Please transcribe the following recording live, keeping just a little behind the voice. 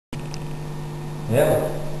Yeah.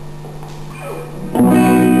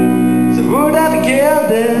 So who that girl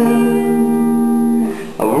there?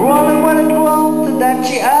 I wonder what it was that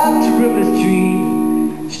she had to rip the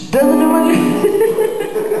street. She doesn't know what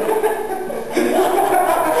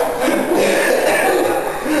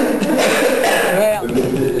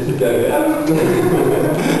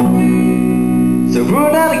So who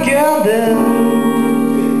that girl there?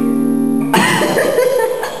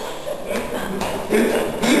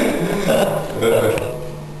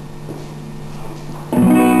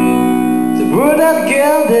 So who that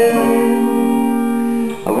girl there?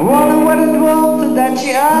 I wonder what it was that she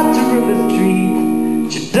had to rip the street.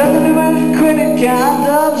 She doesn't even have a credit card,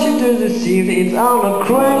 all she does receive it's on a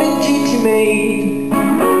credit she made.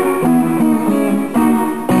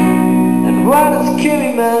 And what is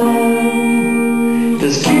killing man?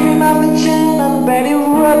 Just keep him up the chin and bet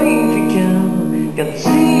him running if you can. Can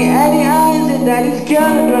see any eyes and that he's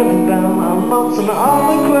gonna drive him down. I'm not on all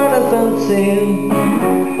the crowd as I'm saying.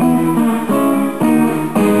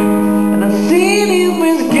 And I've seen him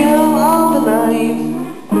with a girl all the night.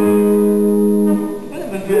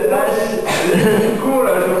 Cool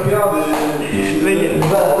là, je regarde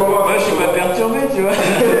Moi je suis pas perturbé, tu vois.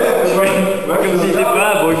 Comme s'il était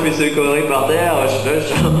pas, bon il fait ses conneries par terre, je suis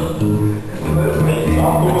là,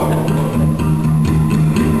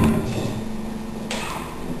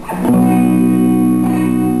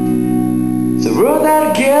 So wrote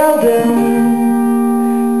that girl there.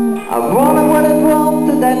 I wonder what it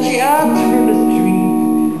was that she had to rip the street.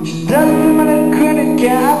 She doesn't have a credit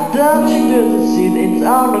card, all she doesn't see it's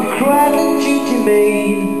on the credit she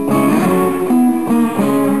made.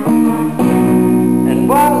 And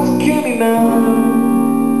what is killing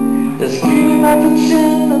now? Just keep him up the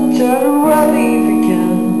chin and turn around if you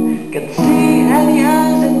can. Can see any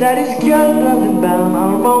eyes and that he's got nothing bound.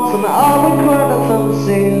 Almost on all the corners I'm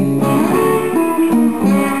seeing.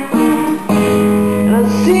 And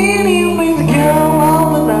I've seen him with a girl all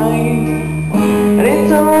the night. And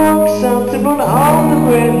it's a rock something on all the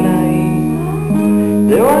red light.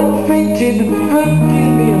 They weren't fainted to put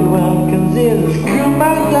me around. Cause it's a screw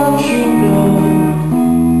back, don't you know?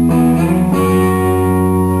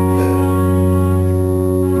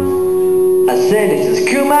 I said it's a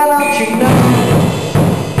screw back, don't you know?